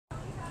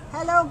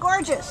Hello,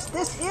 gorgeous.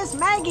 This is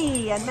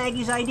Maggie, and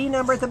Maggie's ID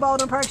number at the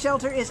Baldwin Park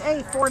Shelter is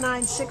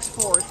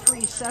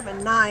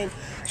A4964379.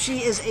 She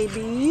is a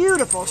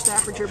beautiful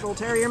Staffordshire Bull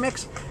Terrier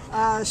mix.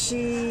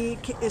 She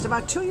is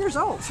about 2 years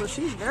old, so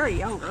she's a very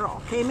young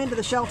girl. Came into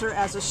the shelter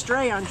as a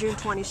stray on June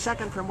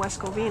 22nd from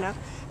West Covina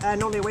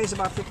and only weighs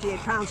about 58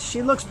 pounds.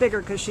 She looks bigger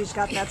because she's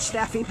got that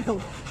staffy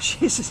build.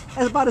 She's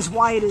about as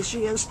wide as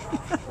she is.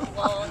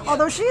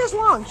 Although she is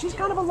long. She's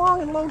kind of a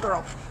long and low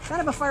girl.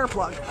 Kind of a fire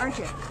plug, aren't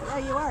you? Yeah,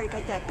 you are. You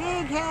got that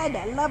big head,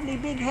 that lovely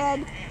big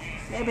head.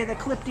 Maybe the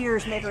clipped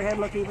ears make her head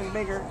look even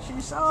bigger.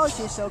 She's so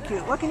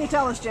cute. What can you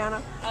tell us,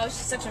 Jana? Oh, she's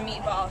such a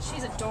meatball.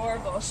 She's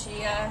adorable.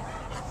 She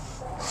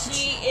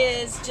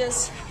is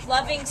just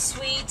loving,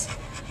 sweet,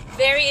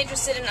 very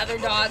interested in other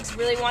dogs,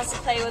 really wants to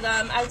play with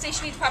them. I would say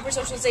she needs proper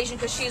socialization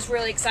because she's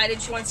really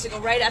excited. She wants to go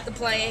right at the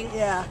playing.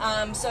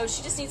 Yeah. So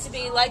she just needs to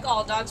be, like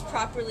all dogs,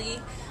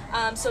 properly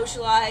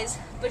socialized.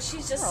 But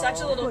she's just such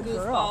a little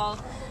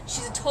goofball.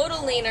 She's a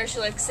total leaner. She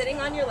likes sitting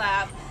on your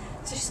lap.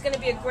 So she's going to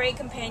be a great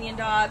companion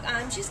dog.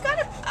 She's got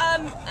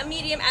a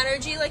medium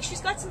energy. Like,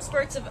 she's got some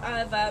spurts of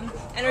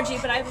energy,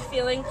 but I have a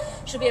feeling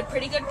she'll be a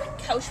pretty good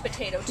couch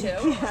potato too.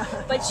 Yeah.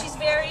 But she's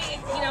very,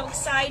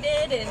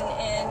 excited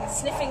and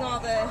sniffing all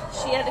the.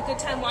 She had a good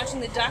time watching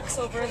the ducks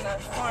over in the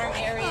farm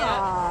area.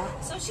 Aww.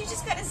 So she's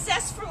just got a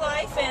zest for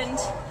life, and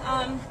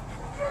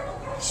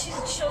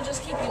she'll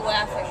just keep you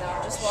laughing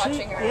though, just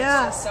watching her.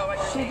 Yeah, it's just so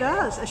entertaining. she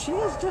does.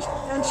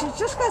 She's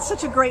just got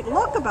such a great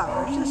look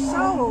about her. She's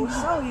so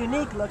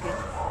unique looking.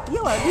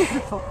 You are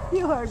beautiful.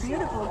 You are a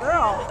beautiful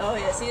girl. Oh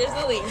yeah, see, there's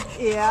the lead.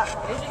 Yeah.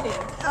 There's your lead.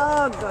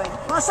 Oh, good.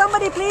 Well,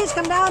 somebody please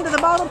come down to the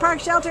Baldwin Park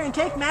Shelter and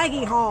take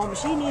Maggie home.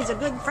 She needs a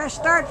good fresh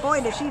start.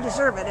 Boy, does she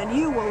deserve it. And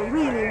you will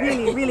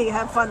really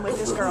have fun with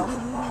this girl.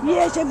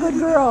 Yes, a good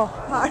girl.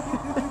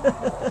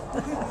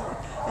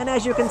 And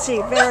as you can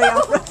see, very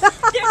often.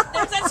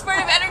 There's that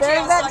spurt of energy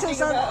I was talking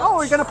about. Oh,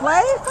 we're going to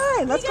play?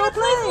 Fine, let's go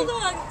play. Hold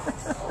on.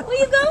 Where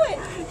you going?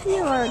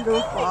 You are a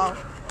goofball.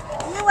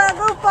 You are a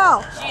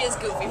goofball. She is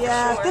goofy for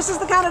Yeah, sure. if this is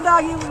the kind of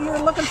dog you're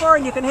looking for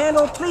and you can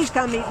handle, please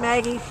come meet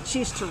Maggie.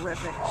 She's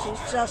terrific. She's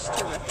just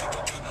terrific.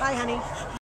 Bye, honey.